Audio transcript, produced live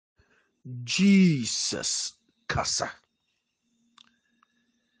Jesus Kasa.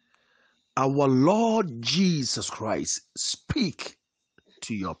 Our Lord Jesus Christ, speak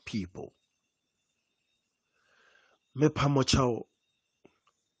to your people. Mepamochao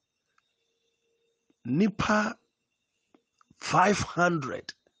nipa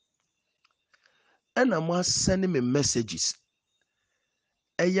 500 and I'm sending me messages.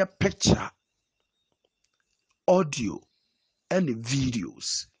 A picture, audio, and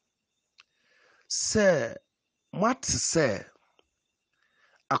videos. Say, what say?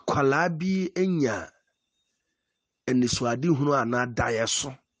 Akwalaa bi enya eniswade hunu ana daye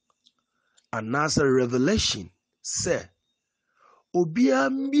so anaasɛ revelation sɛ obia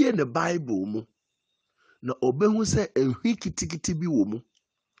mbie ne Bible mu na obehu sɛ ehwi kitikiti bi wɔ mu.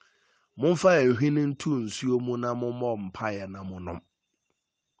 Momfa ehwi ne ntu nsuo mu na mommɔ mpaeɛ na monom.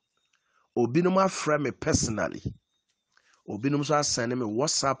 Obinom afrɛ me personally. Obinom so asɛne me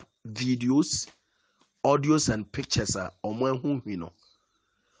WhatsApp videos, audios and pictures a ɔmo ehu hwi no.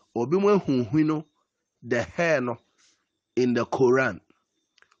 Obinom ehu hwi no the hair no in the Quran.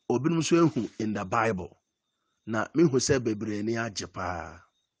 Obinom so ehu in the Bible. Na mehu sɛ bebree ni agye paa.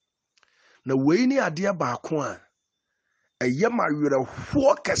 Na wei ni adeɛ baako a ɛyɛ ma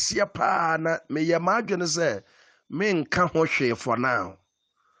werɛhoɔ kɛseɛ paa na meyɛ m'adwene sɛ menka ho hwee for now.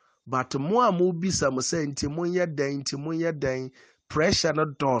 But mo a mo bisa mo sɛ nti monyɛ den pressure no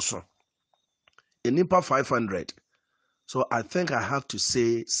dɔɔso. Enipa 500. So I think I have to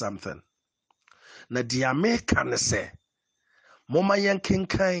say something. Na deɛ meka ne sɛ momma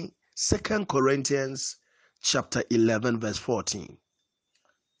yɛnkenkan 2 Corinthians chapter 11 verse 14.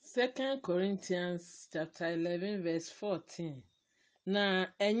 2 Corinthians chapter 11 verse 14. Na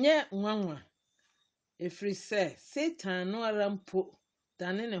enye nwanwa efiri sɛ Satan no ara mpo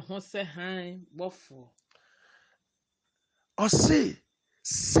dane ne ho sɛ han bɔfo. Ɔse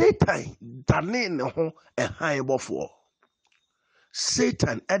Satan dane ne ho ɛhan bɔfoɔ.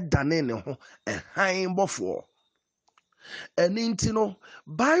 Satan ɛdane ne ho ɛhan bɔfoɔ. Ɛno nti no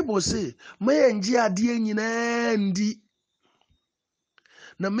Bible say mayɛngye adeɛ nyinaa ndi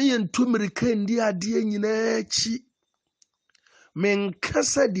na meyɛntu mmirika ndi adeɛ nyinaa akyi.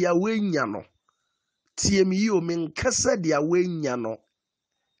 Menkasa deɛ woanya no tie me yio, menkasa deɛ woanya no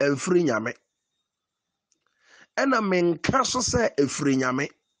ɛmfiri Nyame. Ɛna menka so sɛ ɛfiri Nyame.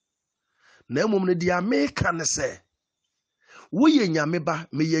 Na mmom no deɛ meka ne sɛ woyɛ Nyame ba,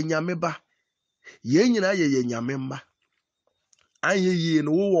 meyɛ Nyame ba. Yɛn nyinaa yɛyɛ Nyame mma. Anyɛ yie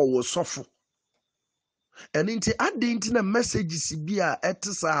no wowɔ wo sɔfo. Ɛno nti ade nti na messages bi a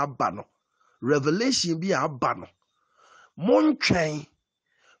ɛte saa aba no, revelation bi a aba no, montwɛn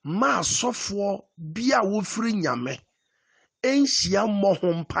ma asɔfoɔ bi a wofiri Nyame ɛnhyia mmɔ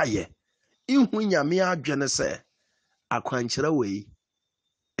ho mpaeɛ. Ihu Nyame adwene sɛ akwankyerɛ wei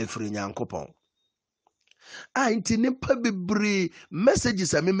ɛfiri Nyankopɔn. Nti nipa bebree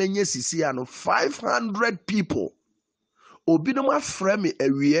messages a memenya sisi ano 500 people. Obinom afrɛ me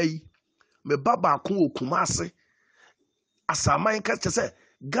awia yi. Me ba baako wɔ Kumase. Asaman ka kyerɛ sɛ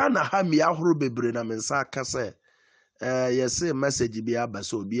Ghana ha mi ahoro bebree na me nsa aka sɛ yɛse message bi aba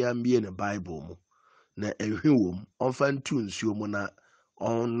sɛ obi ambie ne Bible mu na ehwi wɔ mu ɔmfa ntu nsuo mu na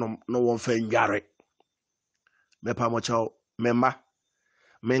ɔnom na wɔmfa ndware. Mepa mokyɛw memma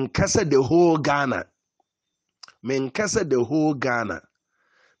menkasa the whole Ghana. Menkasa the whole Ghana.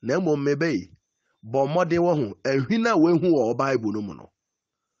 Na mmom mebɛyi bɔ mmɔden wɔ ho ehwi na wehu wɔ Bible no mu no.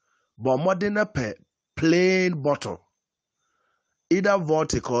 Bɔ mmɔden na pɛ plain bottle. Either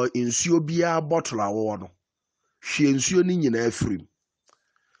vertical nsuo biara bottle a wɔwɔ no. Hwie nsuo no nyinaa firim.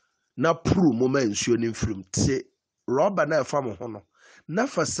 Na puru mo ma nsuo no mfirim. Te rubber na ɛfa mo ho no. Na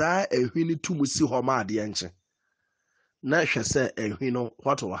fa saa ehwi no tu mu si hɔ ma adeɛ nkyɛ. Na hwɛ sɛ ehwi no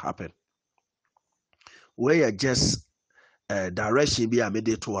what will happen. We are just direction bi a me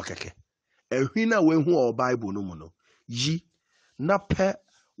de to kɛkɛ. Ehwi na wehu wɔ Bible no mu no. Yi na pɛ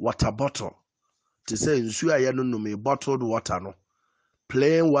water bottle. Te sɛ nsuo a yɛ no nom bottled water no.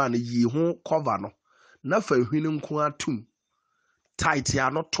 Plain one yi ho cover no. Na fa ehwi no nko atum. Tight ya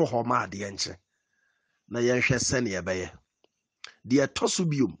no to hɔ ma adeɛ nkyɛ. Na yɛnhwɛ sɛ ne yɛbɛyɛ. Deɛ ɛtɔ so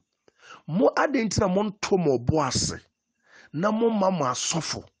biom. Mo adentina mo nto mo bo ase. Na mo ma mo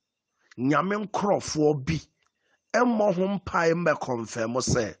asɔfo. Nyame nkrɔfoɔ bi. Ɛmmɔ ho mpae mbɛ confirm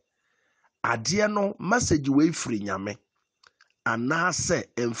sɛ adeɛ no message wei firi Nyame. Anaasɛ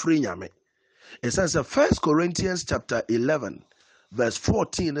ɛmfiri Nyame. It says 1 Corinthians chapter 11 verse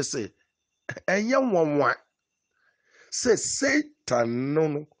 14 say ɛnyɛ nwanwa sɛ Satan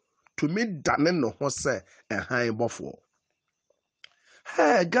no tumi dane no ho sɛ ɛhan bɔfoɔ.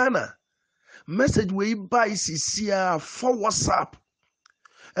 Hey Ghana, message wei buy sisia for WhatsApp.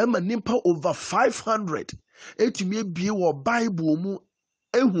 Emma nimpa over 500 etumi ebie wɔ Bible mu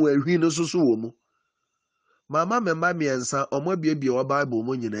ehu ehwi no so wɔ mu. Mama memba miensa omo bie wɔ Bible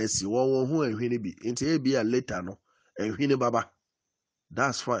mu nyina asi wɔ ho ehwi no bi. Nti ebia later no ehwi no baba.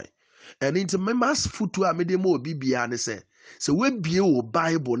 That's fine. And into members futu a mede mo obi bia ne se we bie wɔ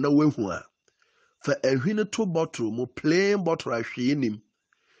Bible na wehu a fa ehwi no to bottle mu plain bottle ahwe nim.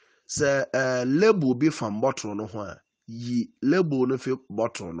 Se label bi from bottle no ho a yi label no fi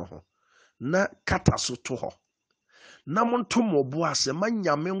bottle no ho na kata so to ho na monto mobo ase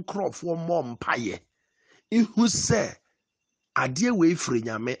manyame nkrofo mo mpaye ihu se ade we ifri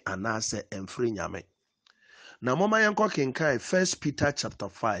nyame anase emfri nyame. Na mama yanko kenkai 1 Peter chapter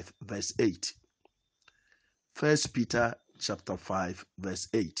 5 verse 8. 1 Peter chapter 5 verse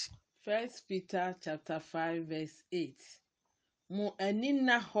 8. 1 Peter chapter 5 verse 8. Mo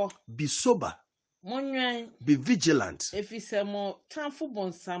anina ho. Be sober. Be vigilant.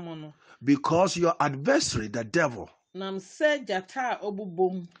 Because your adversary, the devil,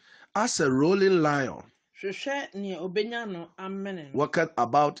 as a rolling lion, walketh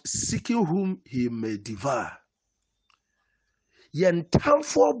about seeking whom he may devour. Yen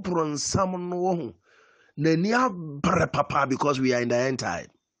tamfo bronsam no nania bre papa, because we are in the end time.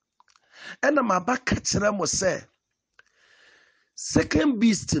 And I'm about catching mo say second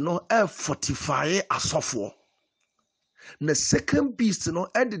beast no fortify asofo. The second beast no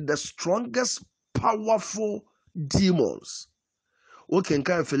added the strongest powerful demons. Okay,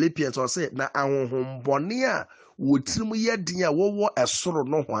 can Philippians or say na ahonhom bone a wotirim ye din a wowo esoro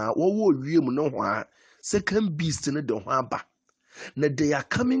no ho a wowo wiem no ho a second beast no de ho aba. Na they are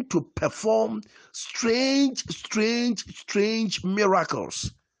coming to perform strange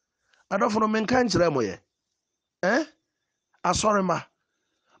miracles. I don't know men kan kire mo ye. Sorry ma.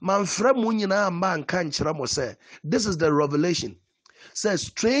 Manfra mu nyina man kan kire mo say this is the revelation. Says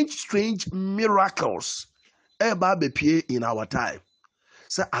strange miracles eba bepie in our time.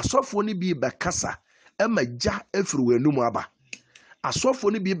 Say asofo ni bi bekasa emaja efiri wenum aba. Asofo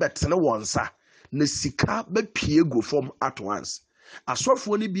ni bi betene wonsa na sika bepie go fom at once.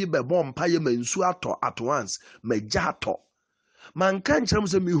 Asofo ni bi bebɔ mpaye mansu atɔ at once maja atɔ. Man kan kyerem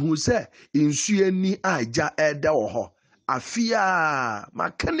se mihu se nsu ani aja ɛda wɔ hɔ. Afia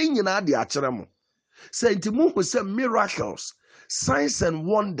makane nyina de akyerem mo. Se ntimu hu se miracles, signs and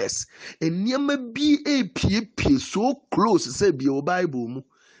wonders enniema bi epie so close se bi o Bible mu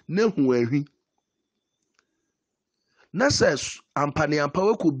na hu ahwi. Na says ampane ampa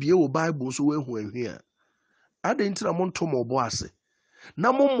we ko bie o Bible so we hu ahwi a. Ade ntina mo nto mo bo ase.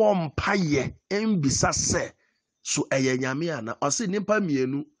 Na mo mpaye embisa se so eye nyame ana ose nipa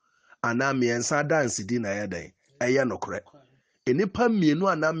mienu ana miensa dance di na yeden eye nokre. Enipa mienu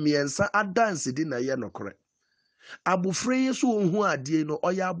ana miensa adanse di na eye nokre. Abufra yi so hu ade no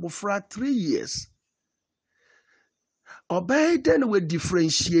oya abufra 3 years. Obey then we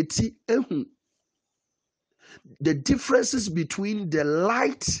differentiate ehu the differences between the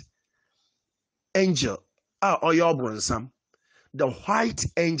light angel oya obronsam, the white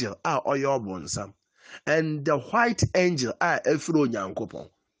angel oya obronsam, and the white angel efro nyankopon.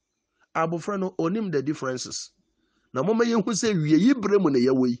 Abufra no onim the differences. Na mama yehu se wiyi bremu ne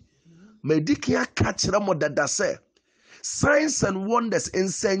yewe medikia kachira mo dada se signs and wonders in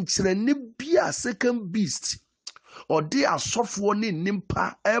century ni bia second beast or they are sofo ni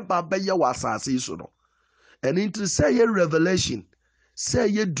nimpa eba beye wasase so no. And into say ye revelation, say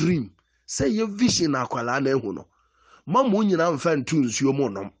ye dream, say ye vision akwala na ehu no. Mamu nyina mfa ntu nsuo mo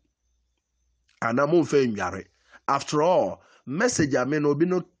nom. Ana mo mfa nware. After all, message ame no bi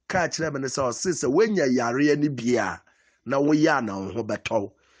no ka kire me ne say se wenya yare ni bia na wo ya na ho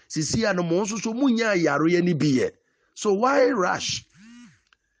beto. Sisi ano mo nso so munya yare ni bia. So why rush?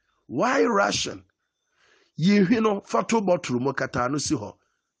 Why rushing? Ye hwino fato bottle mo kata no si ho.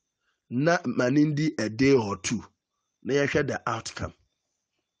 Na manindi a day or two. Na ye hwe the outcome.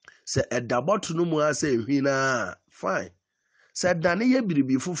 Se eda bottle no mu ase hwina fine. Se dane ye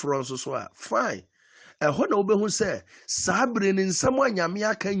biribi foforo nso so a fine. Eho na obehu se sabre ni nsam anyame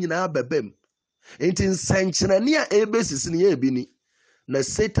aka nyina babam. Enti nsankyerane a ebesisi ne ye bi ni. Na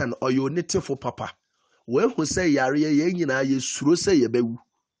Satan oyo netifo papa. We hu se yare ye nyina ye suro se ye bewu.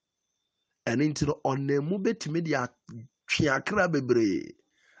 Ene nti no onemu betimi dia twiakra bebre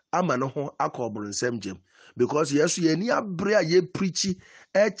ama no ho akobro nsem gem because yesu ye ni abre a ye preachi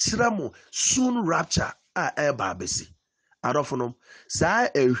e kiramo soon rapture eba besi adofonom saa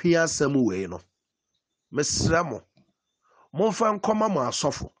ehwi asem we no mesramo momfa nkoma mo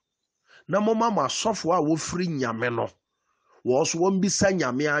asofo na moma mo asofo a wo firi nyame no wo so wo mbisa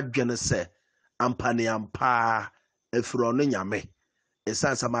nyame adwene se ampane ampa efiro no nyame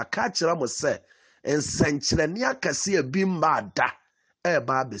ɛsiane sɛ maka akyerɛ mo sɛ nsɛnkyerɛnne akɛse a bi mmaa da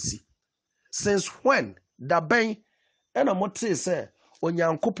ɛreba abɛsi. Since when da bɛn ɛna motee sɛ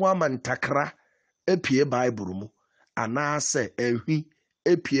onyankopɔn ama ntakra epie Bible mu anaasɛ ehwi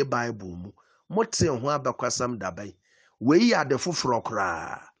epie Bible mu? Motee ho abɛkwasɛm da bɛn? Wei yɛ ade foforɔ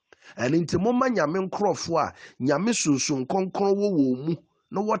koraa. Ɛno nti momma nyame nkorɔfo a nyame sunsun kronkron wɔ wɔn mu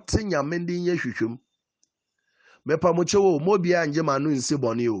na wɔte nyame de nyɛ hwehwɛm. Mepa mo kyɛw o, mo bia anje ma no nsi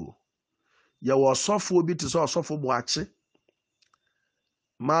bɔne o. Yɛwɔ ɔsɔfo bi te sɛ ɔsɔfo Boakye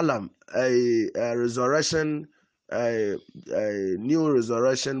Malam resurrection new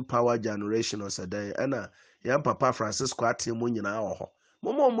resurrection power generation ɔsɛdɛn ɛna yɛn papa Francisco ate mo nyinaa wɔ hɔ.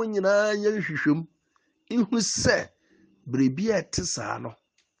 Mo nyinaa nyɛ hwehwɛm ihu sɛ biribi a ɛte saa no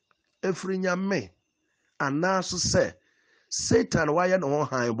efiri nyame anaaso sɛ Satan wayɛ ne ho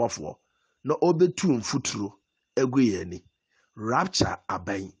han bɔfoɔ na obetu mfuturo egu yɛn ani. Rapture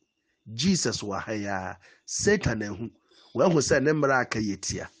aban. Jesus wɔ ha ya. Satan ehu. Wahu sɛ ne mmara aka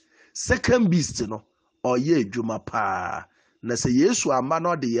yɛtia. Second beast no ɔyɛ adwuma paa. Na sɛ Yesu ama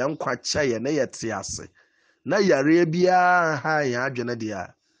no de yɛn nkwa kyɛ yɛn na yɛte ase. Na yare biara ha yɛn adwene de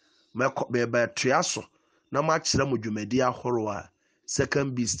a mɛbɛtoa so na makyerɛ mo dwumadi ahorow a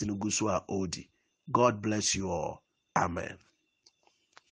second beast no gu so a odi. God bless you all. Amen.